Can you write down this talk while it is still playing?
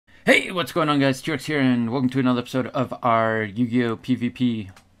Hey, what's going on, guys? TWreckx here, and welcome to another episode of our Yu-Gi-Oh! PvP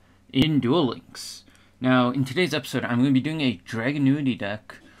in Duel Links. Now, in today's episode, I'm going to be doing a Dragunity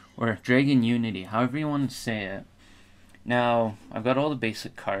deck, or Dragunity, however you want to say it. Now, I've got all the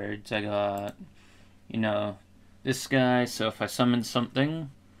basic cards. I got, this guy, so if I summon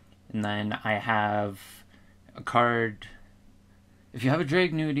something, and then I have a card. If you have a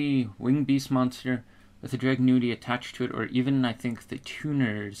Dragunity Winged Beast monster with a Dragunity attached to it, or even I think the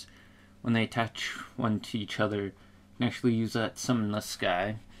tuners, when they attach one to each other, can actually use that to summon this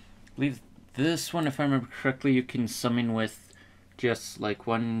guy. I believe this one, if I remember correctly, you can summon with just like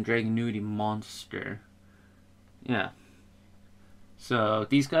one Dragunity monster. Yeah. So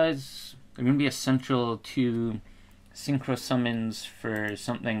these guys are going to be essential to synchro summons for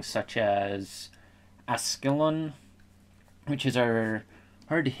something such as Ascalon, which is our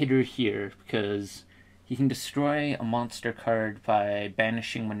hard hitter here, because he can destroy a monster card by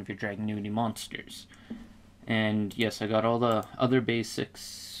banishing one of your Dragunity monsters. And yes, I got all the other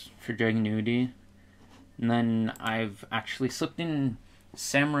basics for Dragunity. And then I've actually slipped in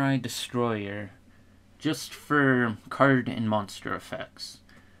Samurai Destroyer just for card and monster effects,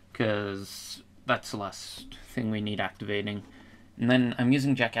 because that's the last thing we need activating. And then I'm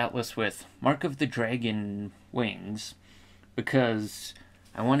using Jack Atlas with Mark of the Dragon Wings, because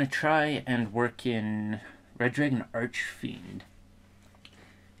I want to try and work in Red Dragon Archfiend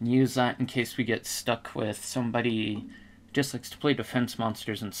and use that in case we get stuck with somebody who just likes to play defense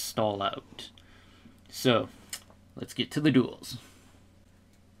monsters and stall out. So, let's get to the duels.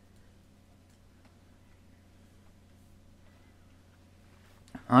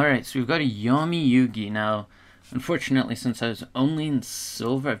 Alright, so we've got a Yomi Yugi. Now, unfortunately, since I was only in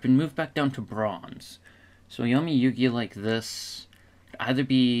silver, I've been moved back down to bronze. So Yomi Yugi like this could either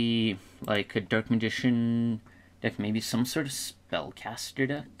be like a Dark Magician deck, maybe some sort of Spellcaster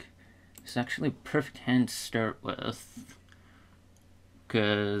deck. It's actually a perfect hand to start with,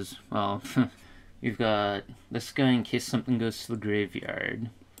 because, well, you've got this guy in case something goes to the graveyard.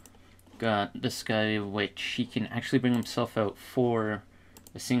 Got this guy, which he can actually bring himself out for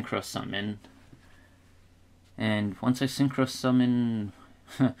a Synchro Summon. And once I Synchro Summon,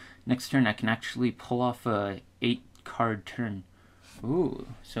 next turn I can actually pull off a 8-card turn. Ooh,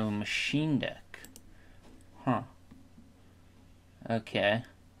 so machine deck. Huh. Okay,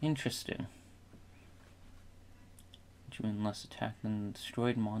 interesting. Doing less attack than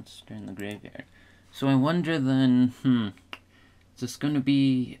destroyed monster in the graveyard. So I wonder then, is this going to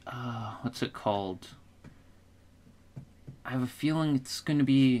be, what's it called? I have a feeling it's going to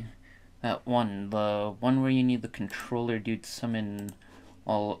be that one, the one where you need the controller dude to summon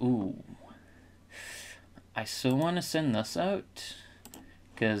all. Ooh. I so want to send this out,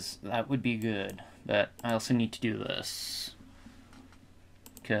 because that would be good. But I also need to do this,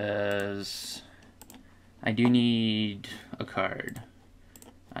 because I do need a card.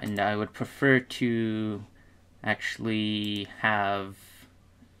 And I would prefer to actually have,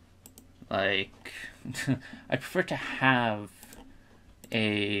 like, I prefer to have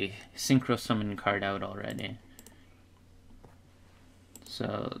a Synchro Summon card out already.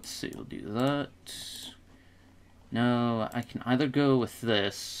 So let's see, we'll do that. No, I can either go with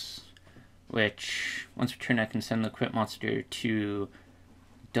this, which once per turn I can send the equip monster to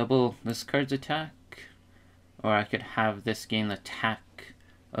double this card's attack, or I could have this gain the attack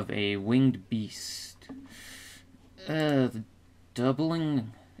of a winged beast. The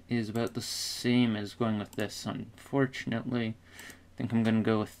doubling is about the same as going with this, unfortunately. I think I'm gonna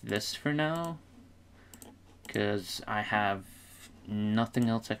go with this for now, because I have nothing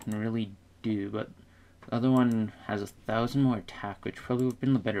else I can really do, but the other one has 1,000 more attack, which probably would have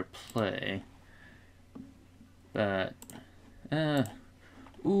been the better play. But,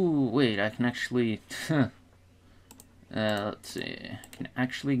 ooh, wait, I can actually, let's see, I can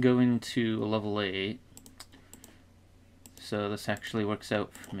actually go into a level 8. So this actually works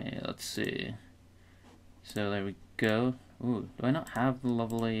out for me. Let's see. So there we go. Ooh, do I not have the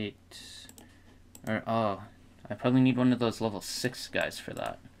level 8? Or, oh, I probably need one of those level 6 guys for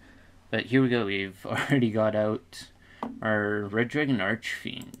that. But here we go, we've already got out our Red Dragon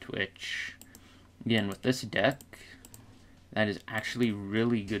Archfiend, which, again, with this deck, that is actually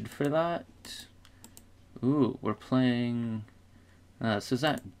really good for that. Ooh, we're playing, this is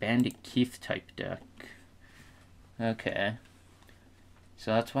that Bandit Keith type deck. Okay.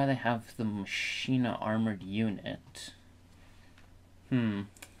 So that's why they have the Machina armored unit.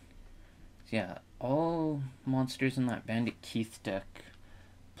 Yeah, all monsters in that Bandit Keith deck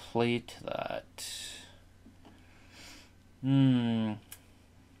play to that.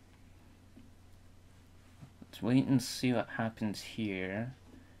 Let's wait and see what happens here.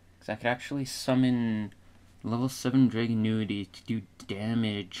 Because I could actually summon level 7 Dragunity to do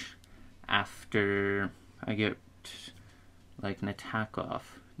damage after I get like an attack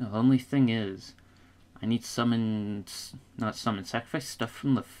off. No, the only thing is, I need sacrifice stuff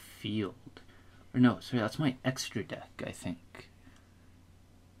from the field. Or no, sorry, that's my extra deck, I think.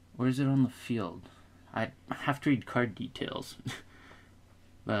 Or is it on the field? I have to read card details.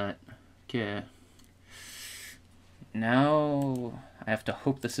 But, okay. Now, I have to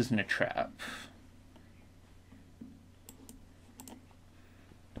hope this isn't a trap.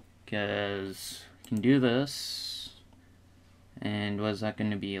 Because I can do this. And what is that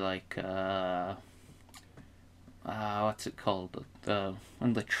going to be like? What's it called? One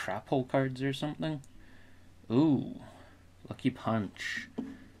of the trap hole cards or something? Ooh, Lucky Punch.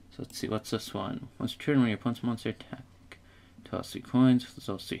 So let's see, what's this one? Once per turn, when your opponent's monster attack, toss 3 coins. If there's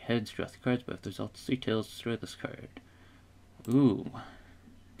all 3 heads, draw 3 cards, but if there's all 3 tails, destroy this card. Ooh.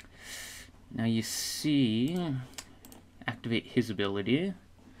 Now you see, activate his ability,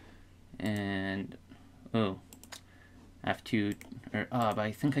 and I have to, but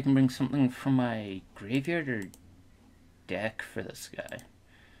I think I can bring something from my graveyard or deck for this guy.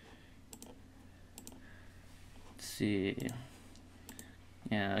 Let's see.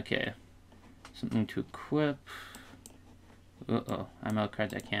 Yeah, okay. Something to equip. I'm out of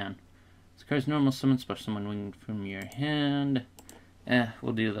cards I can. This card's normal summon, special summon winged from your hand.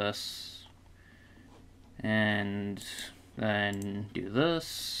 We'll do this. And then do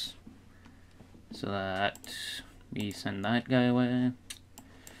this. So that we send that guy away.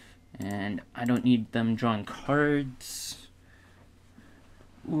 And I don't need them drawing cards.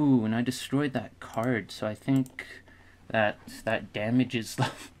 Ooh, and I destroyed that card, so I think that damages them.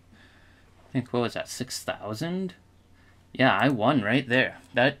 I think, what was that, 6,000? Yeah, I won right there.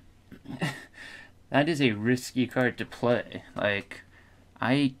 That is a risky card to play. Like,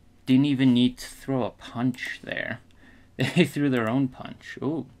 I didn't even need to throw a punch there. They threw their own punch.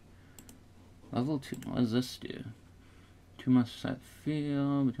 Ooh. Level 2. What does this do? 2 monsters at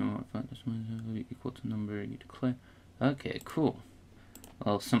field. Between more fun, this one will be equal to the number you declare. Okay, cool.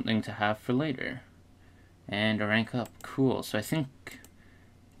 Well, something to have for later. And a rank up. Cool. So I think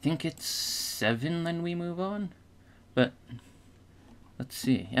it's 7, then we move on. But let's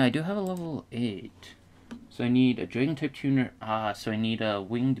see. Yeah, I do have a level 8. So I need a dragon type tuner. So I need a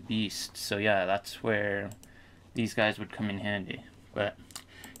winged beast. So yeah, that's where these guys would come in handy. But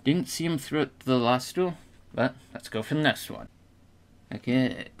didn't see them throughout the last duel. But let's go for the next one.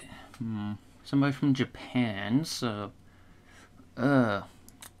 Okay. Somebody from Japan, so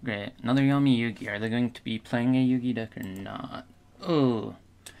great. Another Yami Yugi. Are they going to be playing a Yugi deck or not? Oh,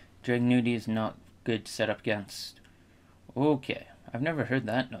 Dragunity is not good to set up against. Okay, I've never heard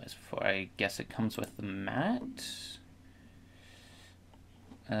that noise before. I guess it comes with the mat.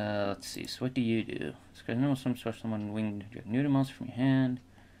 Let's see. So what do you do? This guy's no some special one winged Dragunity monster from your hand.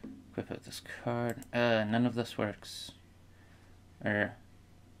 Equip it with this card. None of this works. It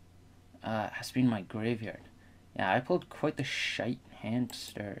has to be in my graveyard. Yeah, I pulled quite the shite hand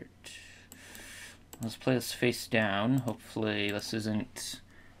start. Let's play this face down. Hopefully this isn't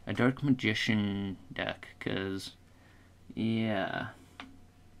a Dark Magician deck, because, yeah.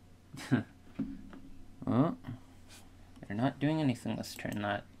 Oh, they're not doing anything this turn.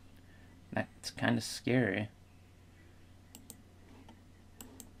 That's kind of scary.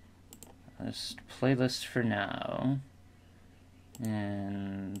 I'll just play this for now.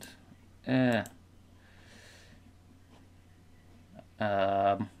 And,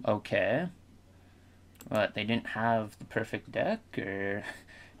 okay. What, they didn't have the perfect deck, or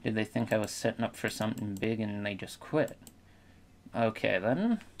did they think I was setting up for something big and they just quit? Okay,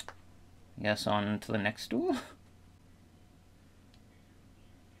 then. I guess on to the next duel.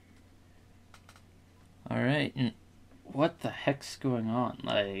 Alright, and what the heck's going on?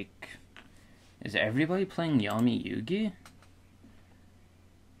 Like, is everybody playing Yami Yugi?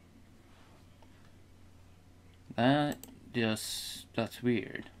 That's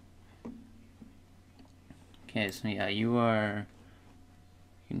weird. Okay, so yeah, you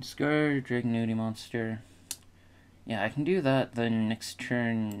can discard Dragunity monster. Yeah, I can do that, then next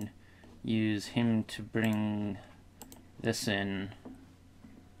turn use him to bring this in.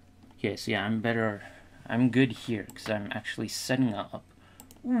 Okay, so yeah, I'm good here, because I'm actually setting up.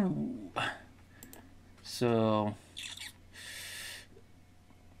 Ooh. So,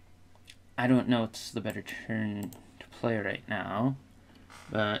 I don't know what's the better turn to play right now,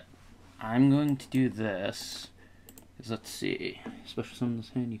 but I'm going to do this, because let's see, special summon this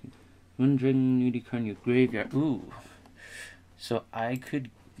hand, you can one Dragunity card in your graveyard. Ooh, so I could,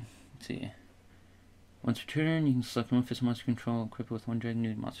 let's see, Once per turn, you can select one physical monster control, equip it with one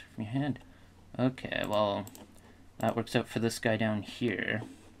Dragunity monster from your hand. Okay, well, that works out for this guy down here.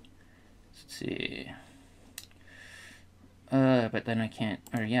 Let's see. But then I can't,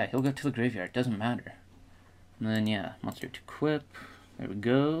 or yeah, he'll go to the graveyard, doesn't matter. And then, yeah, monster to equip. There we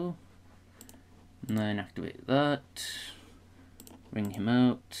go. And then activate that. Bring him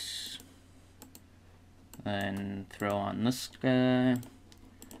out. Then throw on this guy.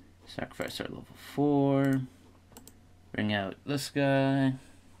 Sacrifice our level 4. Bring out this guy.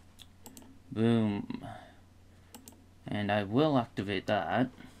 Boom. And I will activate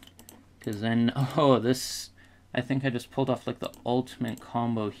that. Because then, oh, this, I think I just pulled off like the ultimate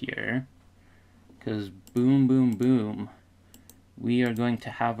combo here. Because boom, boom, boom. We are going to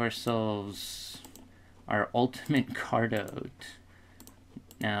have ourselves our ultimate card out.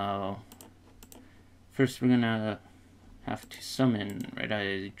 Now, first we're gonna have to summon Red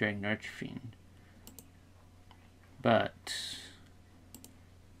Eye Dragon Archfiend. But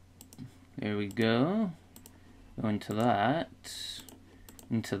there we go. Go into that,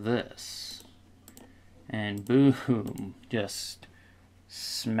 into this, and boom, just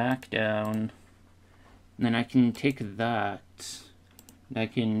smack down. And then I can take that, and I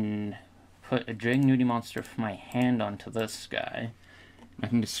can put a Dragunity monster from my hand onto this guy. I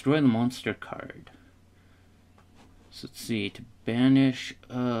can destroy the monster card. So let's see, to banish,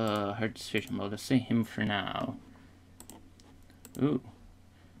 hard decision, I'll just say him for now. Ooh.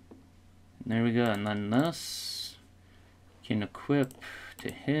 And there we go, and then this can equip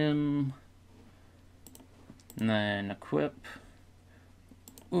to him. And then equip.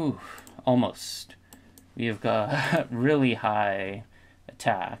 Ooh, almost. We have got really high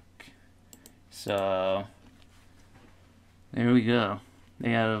attack. So, there we go.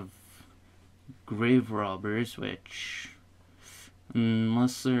 They have Grave Robbers, which,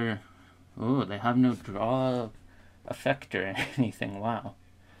 unless they're, oh, they have no draw effect or anything, wow.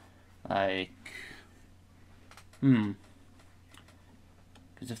 Like, because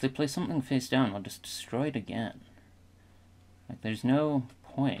if they play something face down, I'll just destroy it again. Like, there's no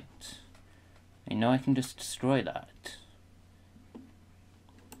point. I know I can just destroy that.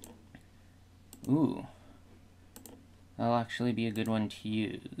 Ooh. That'll actually be a good one to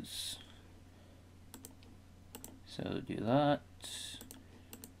use. So do that.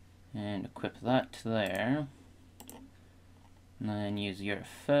 And equip that to there. And then use your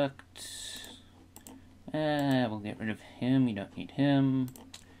effect. We'll get rid of him, we don't need him.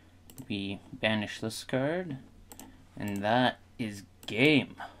 We banish this card. And that is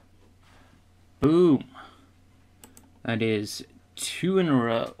game. Boom. That is 2 in a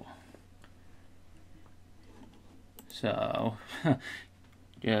row. So,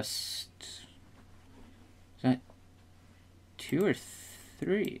 just, is that 2 or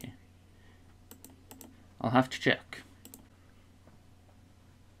 3? I'll have to check.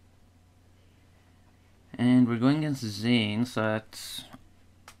 And we're going against Zane, so that's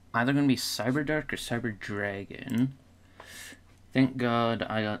either going to be Cyber Dark or Cyber Dragon. Thank God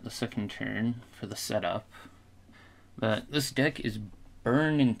I got the second turn for the setup. But this deck is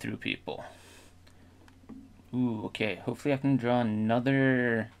burning through people. Ooh, okay. Hopefully I can draw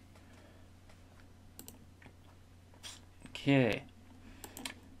another. Okay.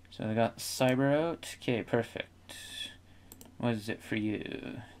 So I got Cyber out. Okay, perfect. What is it for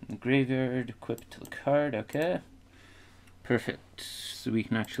you? In the graveyard, equip to the card. Okay. Perfect. So we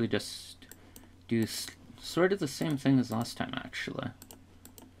can actually just do sort of the same thing as last time, actually.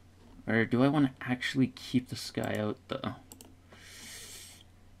 Or do I want to actually keep this guy out, though?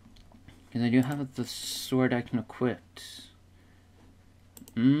 Because I do have the sword I can equip.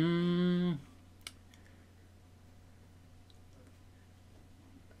 You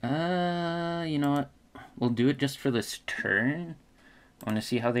know what? We'll do it just for this turn. I want to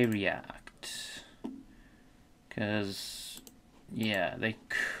see how they react. Because, yeah, they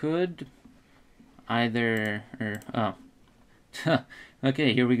could either,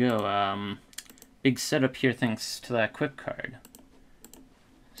 okay, here we go. Big setup here thanks to that equip card.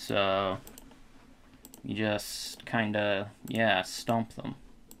 So, you just kinda, yeah, stomp them.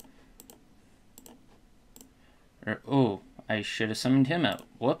 Or, oh, I should have summoned him out.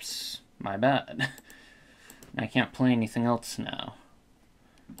 Whoops, my bad. I can't play anything else now.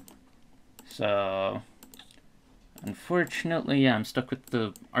 So, unfortunately, yeah, I'm stuck with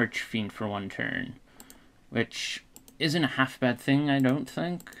the Archfiend for 1 turn. Which isn't a half bad thing, I don't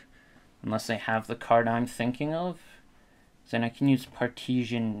think. Unless I have the card I'm thinking of. Then I can use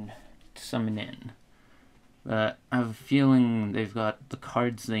Partisan to summon in. But I have a feeling they've got the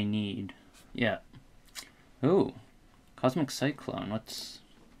cards they need. Yeah. Ooh. Cosmic Cyclone, what's...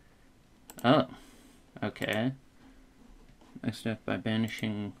 Oh. Okay. Next up by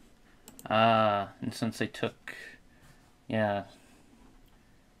banishing... Ah, and since they took... Yeah.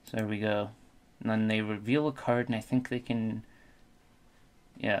 So there we go. And then they reveal a card, and I think they can...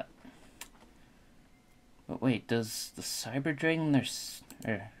 Yeah. But wait, does the Cyber Dragon...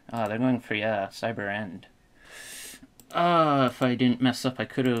 they're going for, yeah, Cyber End. If I didn't mess up, I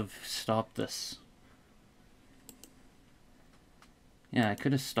could have stopped this. Yeah, I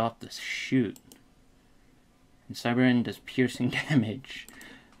could have stopped this. Shoot. And Cyber End does piercing damage.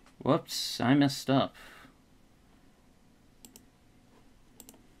 Whoops, I messed up.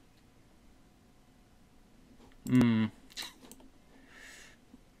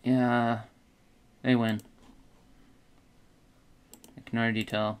 Yeah, they win. I can already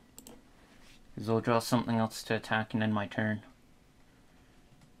tell. Because they'll draw something else to attack and end my turn.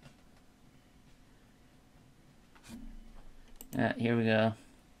 Yeah, here we go.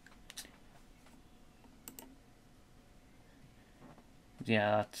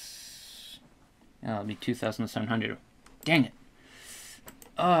 Yeah, that's... Yeah, that'll be 2,700. Dang it!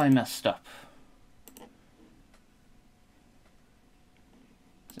 Oh, I messed up.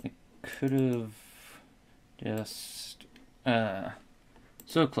 I could have just...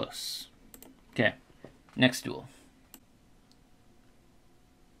 so close. Okay, next duel.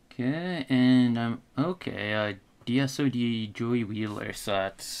 Okay, and I'm... Okay, DSOD Joey Wheeler, so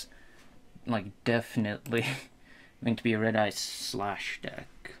that's... like, definitely... going to be a Red Eye Slash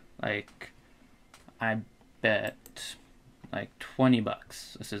deck. Like, I bet like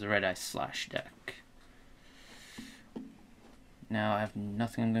 $20 this is a Red Eye Slash deck. Now I have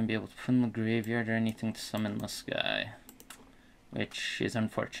nothing I'm going to be able to put in the graveyard or anything to summon this guy, which is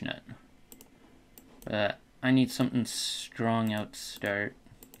unfortunate. But I need something strong out to start,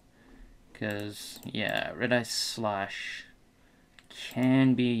 because yeah, Red Eye Slash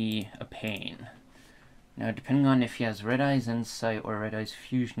can be a pain. Now, depending on if he has Red Eye's Insight or Red Eye's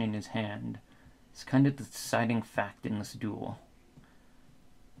Fusion in his hand, it's kind of the deciding fact in this duel.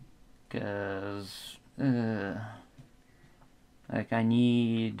 Because, like, I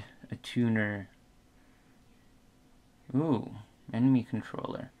need a tuner. Ooh, enemy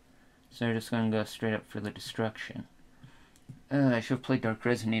controller. So they're just going to go straight up for the destruction. I should have played Dark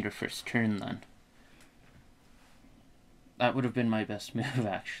Resonator first turn then. That would have been my best move,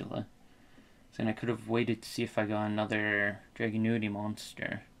 actually. Then I could have waited to see if I got another Dragunity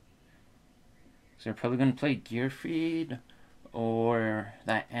monster. So they're probably going to play Gearfried or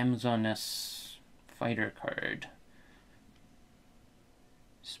that Amazoness fighter card.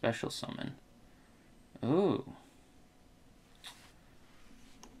 Special summon. Ooh.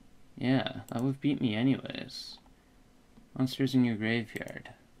 Yeah, that would beat me anyways. Monsters in your graveyard.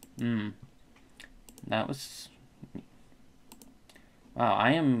 That was... Wow,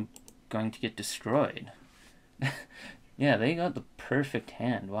 I am... going to get destroyed. Yeah, they got the perfect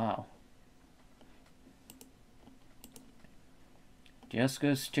hand. Wow. Just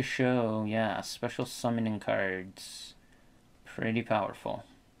goes to show, yeah, special summoning cards. Pretty powerful.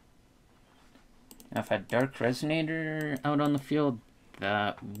 Now, if I had Dark Resonator out on the field,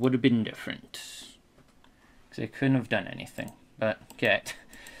 that would have been different. Because I couldn't have done anything. But, okay.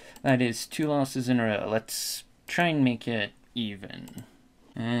 That is 2 losses in a row. Let's try and make it even.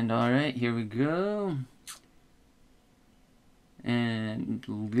 And alright, here we go. And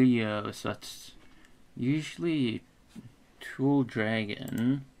Leo, so that's usually Tool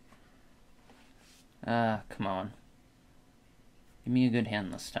Dragon. Come on. Give me a good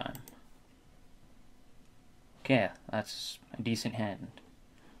hand this time. Okay, that's a decent hand.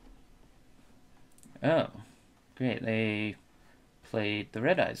 Oh, great, they played the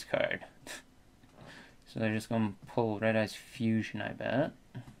Red Eyes card. So they're just going to pull Red Eyes Fusion, I bet.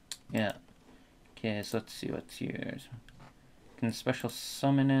 Yeah. Okay, so let's see what's yours. Can special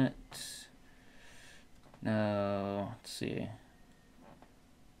summon it? No, let's see.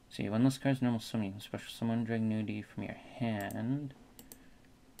 See, when this card's normal summon, you can special summon Dragunity from your hand.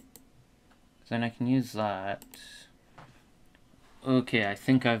 Then I can use that. Okay, I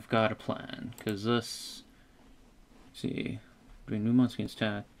think I've got a plan. Because this... Let's see. Bring new monster against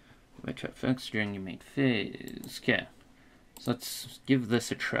attack. By TWreckx during your main phase. Okay. So let's give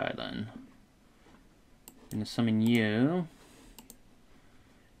this a try then. I'm gonna summon you.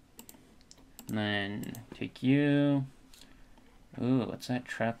 And then take you. Ooh, what's that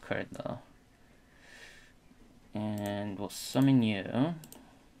trap card though? And we'll summon you.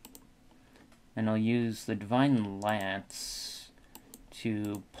 And I'll use the Divine Lance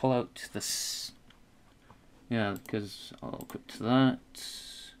to pull out this. Yeah, because I'll equip to that.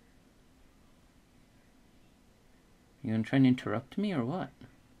 You gonna try and interrupt me or what?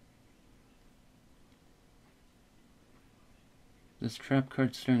 This trap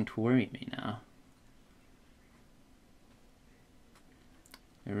card's starting to worry me now.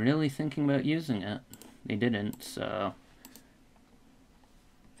 They're really thinking about using it. They didn't, so...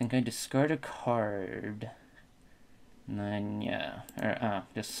 I think I discard a card. And then, yeah.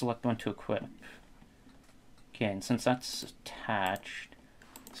 Just select one to equip. Okay, and since that's attached,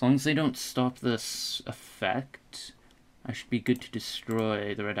 as long as they don't stop this effect, I should be good to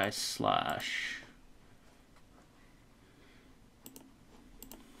destroy the Red Eye Slash.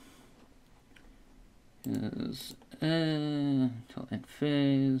 Is until end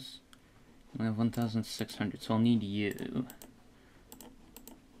phase. I have 1,600, so I'll need you.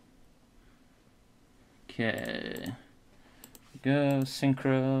 Okay. Go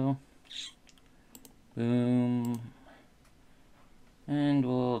synchro. Boom. And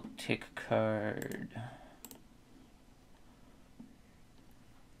we'll take a card.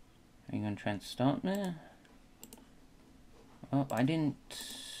 Are you gonna try and stop me? Oh, I didn't.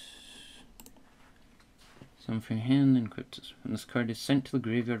 Summon from your hand and equip this. When this card is sent to the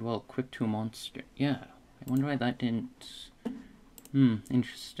graveyard while equipped to a monster. Yeah, I wonder why that didn't.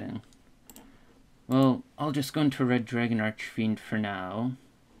 Interesting. Well, I'll just go into Red Dragon Archfiend for now.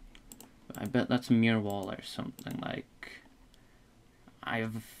 I bet that's a Mirror Wall or something. Like, I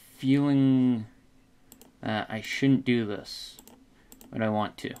have a feeling that I shouldn't do this, but I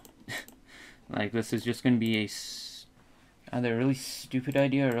want to. Like, this is just going to be either a really stupid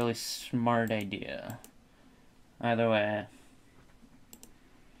idea or a really smart idea. Either way.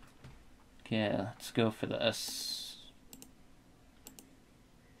 Okay, let's go for this.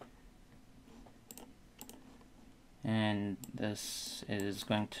 And this is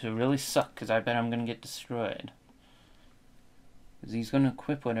going to really suck, because I bet I'm going to get destroyed. Because he's going to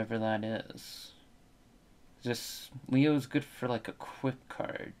equip whatever that is. Leo's good for, like, equip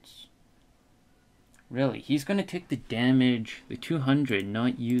cards. Really, he's going to take the damage, the 200,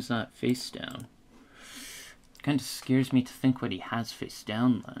 not use that face down. It kind of scares me to think what he has face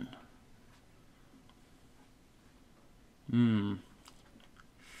down, then.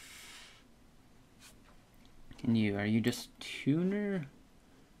 Are you just tuner?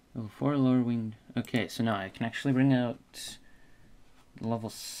 Level 4 lower winged. Okay, so now I can actually bring out level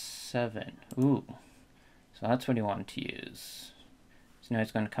 7. Ooh. So that's what he wanted to use. So now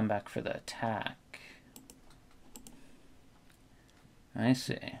he's going to come back for the attack. I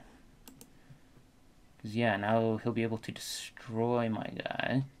see. Because, yeah, now he'll be able to destroy my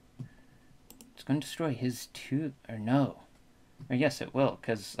guy. It's going to destroy his too. Or no. Or yes, it will,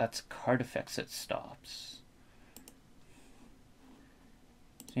 because that's card effects it stops.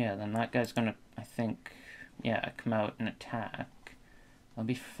 So yeah, then that guy's gonna, I think, yeah, come out and attack. That'll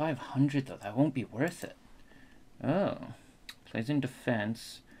be 500 though, that won't be worth it. Oh, plays in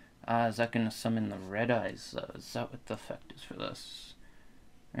defense. Is that gonna summon the Red Eyes though? Is that what the effect is for this?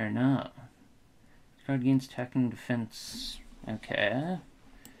 Or no? This card gains attack and defense. Okay.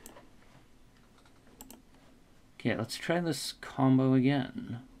 Okay, let's try this combo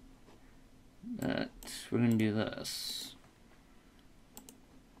again. But we're gonna do this.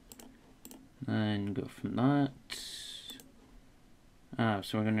 And go from that.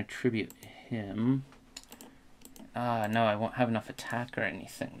 So we're going to tribute him. No, I won't have enough attack or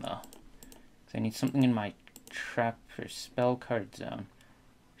anything, though. Because I need something in my trap or spell card zone.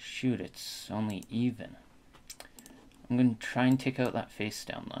 Shoot, it's only even. I'm going to try and take out that face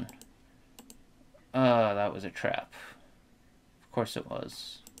down, then. That was a trap. Of course it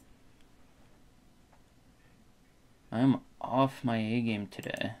was. I'm off my A game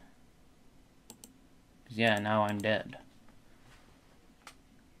today. Yeah, now I'm dead.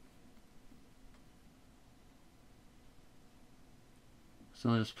 So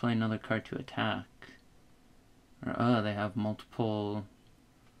let's play another card to attack. Or, they have multiple...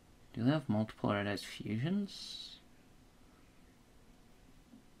 Do they have multiple Red Eyes fusions?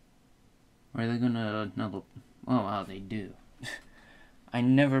 Or are they gonna... No, oh wow, they do. I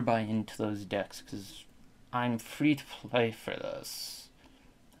never buy into those decks, because I'm free to play for this.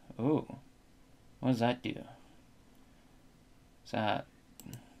 Ooh. What does that do? Is that...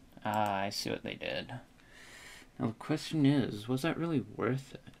 I see what they did. Now the question is, was that really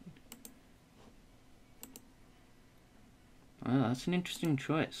worth it? Well, that's an interesting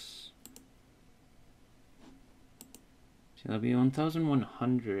choice. So that'll be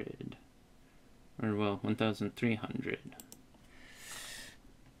 1,100. Or, well, 1,300.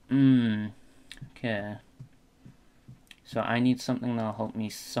 Okay. So I need something that'll help me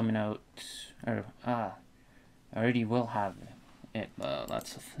summon out... Or, I already will have it,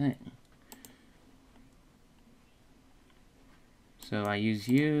 that's the thing. So I use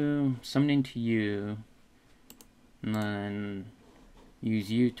you, summon into you, and then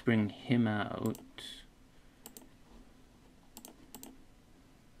use you to bring him out.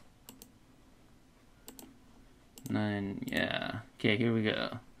 And then, yeah. Okay, here we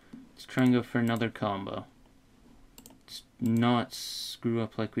go. Let's try and go for another combo. Let's not screw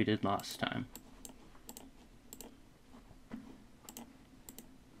up like we did last time.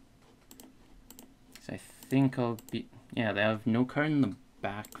 So I think I'll be... Yeah, they have no card in the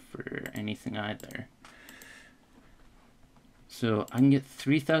back for anything either. So I can get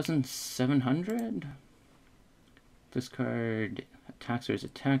 3,700? This card attacks or is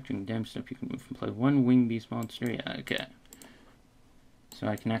attacked during damage step. You can move and play one winged beast monster. Yeah, okay. So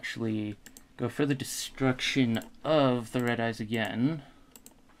I can actually go for the destruction of the red eyes again.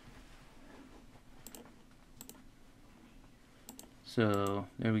 So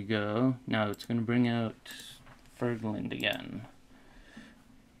there we go. Now it's going to bring out Fergland again.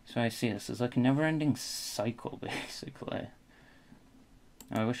 So I see this is like a never-ending cycle, basically.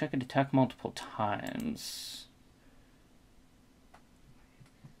 Now I wish I could attack multiple times.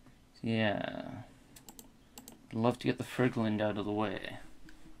 Yeah. I'd love to get the Fergland out of the way.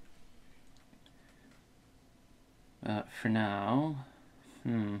 For now,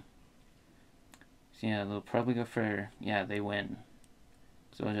 So yeah, they'll probably go for, yeah, they win.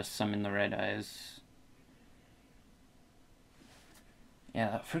 So I'll just summon the red eyes. Yeah,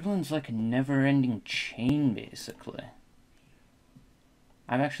 that Fergland's like a never-ending chain, basically.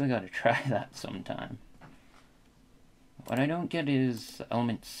 I've actually got to try that sometime. What I don't get is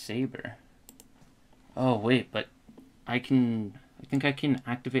Element Saber. Oh, wait, but I think I can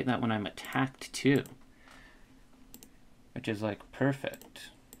activate that when I'm attacked, too. Which is, like,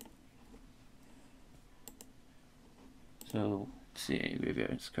 perfect. So, let's see,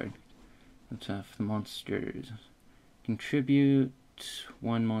 graveyard card. Let's have the monsters. Contribute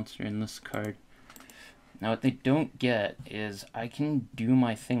one monster in this card. Now what they don't get is I can do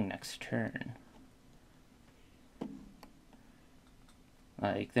my thing next turn.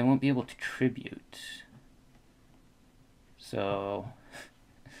 Like, they won't be able to tribute. So,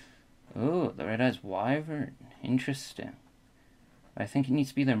 oh, the Red Eyes Wyvern. Interesting. I think it needs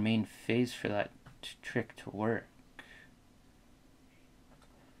to be their main phase for that trick to work.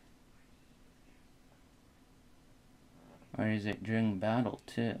 Or is it during battle,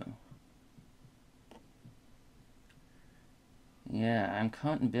 too? Yeah, I'm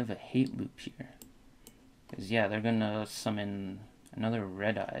caught in a bit of a hate loop here. Because, yeah, they're gonna summon another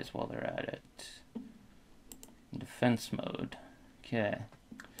Red Eyes while they're at it. In defense mode. Okay.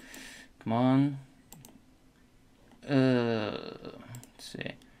 Come on. Let's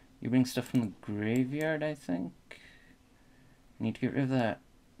see. You bring stuff from the graveyard, I think? I need to get rid of that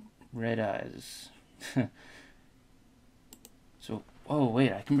Red Eyes. So, oh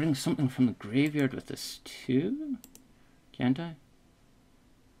wait, I can bring something from the graveyard with this too? Can't I?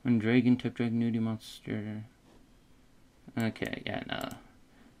 When Dragon type Dragunity monster. Okay, yeah, no.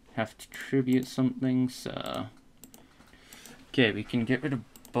 Have to tribute something, so. Okay, we can get rid of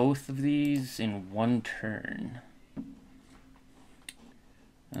both of these in one turn.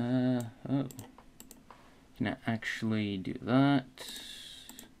 Oh. Can I actually do that?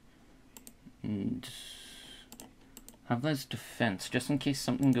 And have that as defense, just in case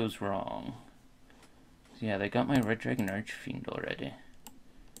something goes wrong. So yeah, they got my Red Dragon Archfiend already.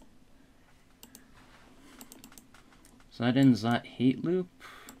 So that ends that hate loop.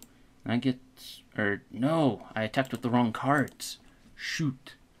 I get, or no, I attacked with the wrong cards.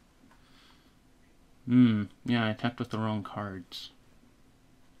 Shoot. Yeah, I attacked with the wrong cards.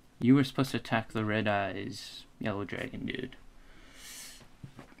 You were supposed to attack the Red Eyes Yellow Dragon, dude.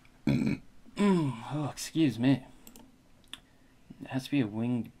 Oh, excuse me. It has to be a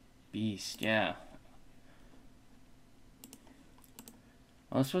winged beast, yeah.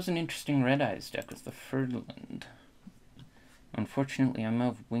 Well, this was an interesting Red Eyes deck with the Fergland. Unfortunately, I'm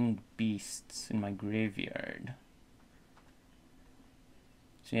out of winged beasts in my graveyard.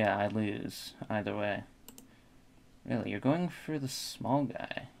 So yeah, I lose either way. Really, you're going for the small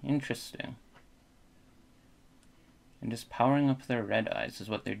guy. Interesting. And just powering up their Red Eyes is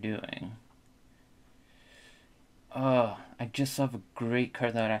what they're doing. Oh, I just saw a great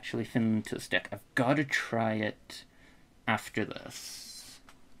card that would actually fit into this deck. I've got to try it after this.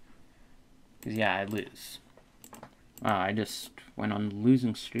 Because, yeah, I lose. Wow, I just went on a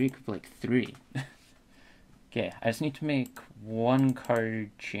losing streak of like 3. Okay, I just need to make one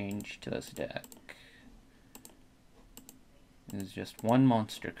card change to this deck. It's just one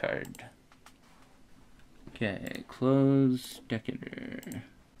monster card. Okay, close deck editor.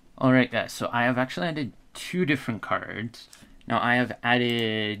 Alright guys, so I have actually added 2 different cards. Now I have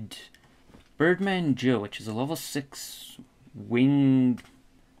added Birdman Joe, which is a level 6 winged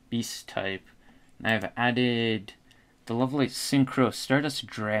beast type. And I've added the lovely Synchro Stardust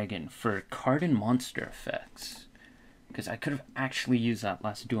Dragon for card and monster effects. Because I could have actually used that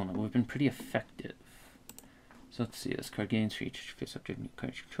last duel, and it would have been pretty effective. So let's see, this card gains for each face object in your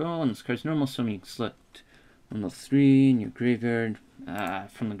card's control, and this card's normal summon you select on the 3 in your graveyard,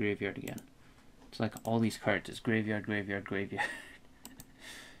 from the graveyard again. It's like all these cards is graveyard, graveyard, graveyard.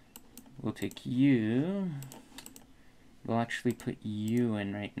 We'll take you. We'll actually put you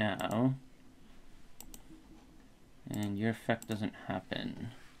in right now. And your effect doesn't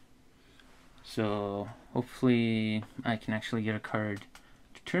happen. So hopefully I can actually get a card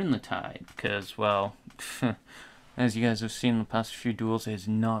to turn the tide, because, well, as you guys have seen in the past few duels, it has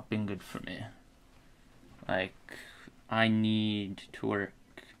not been good for me. Like, I need to work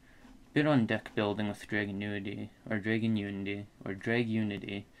a bit on deck building with Dragunity, or Dragunity, or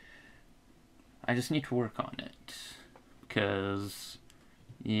Dragunity. I just need to work on it, because,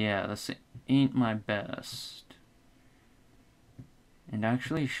 yeah, this ain't my best. And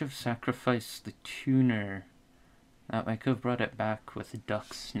actually, I should have sacrificed the tuner. That way I could have brought it back with the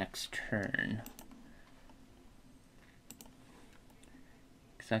ducks next turn.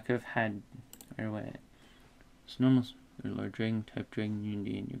 Because I could have had... Or wait. It's normal Lord Dragon type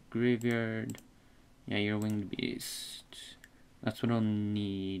Dragunity in your graveyard. Yeah, your winged beast. That's what I'll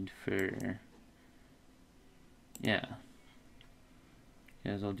need for... Yeah.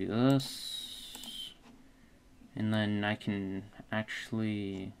 Guys, I'll do this. And then I can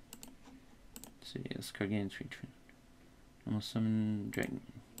actually... Let's see, this card gains return. Almost summon Dragon.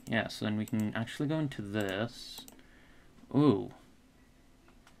 Yeah, so then we can actually go into this. Ooh.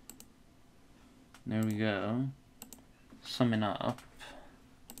 There we go. Summon up.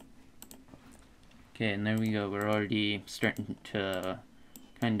 Okay, and there we go. We're already starting to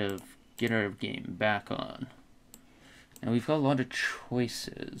kind of get our game back on. Now we've got a lot of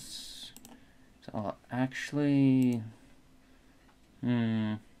choices. So I'll actually...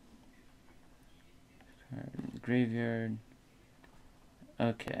 Graveyard.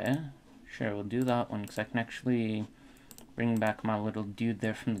 Okay. Sure, we'll do that one, because I can actually bring back my little dude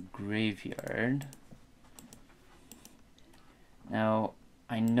there from the graveyard. Now,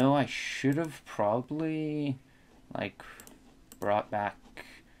 I know I should have probably, like, brought back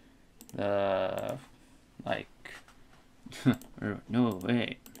the, like, or, no,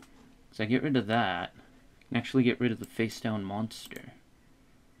 wait. Because I get rid of that, I can actually get rid of the face-down monster.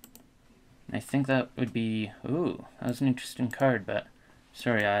 And I think that would be, ooh, that was an interesting card, but,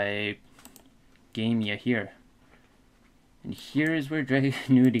 sorry, I game ya here. And here is where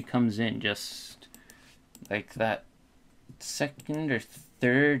Dragunity comes in, just like that second or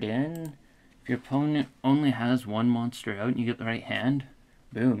third in. If your opponent only has one monster out and you get the right hand,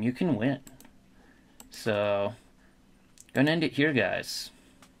 boom, you can win. So, gonna end it here, guys.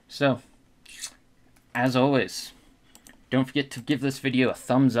 So, as always, don't forget to give this video a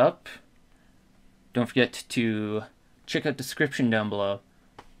thumbs up. Don't forget to check out the description down below.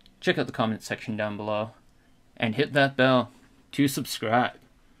 Check out the comment section down below. And hit that bell to subscribe.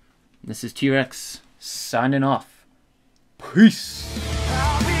 This is TWreckx signing off. Peace!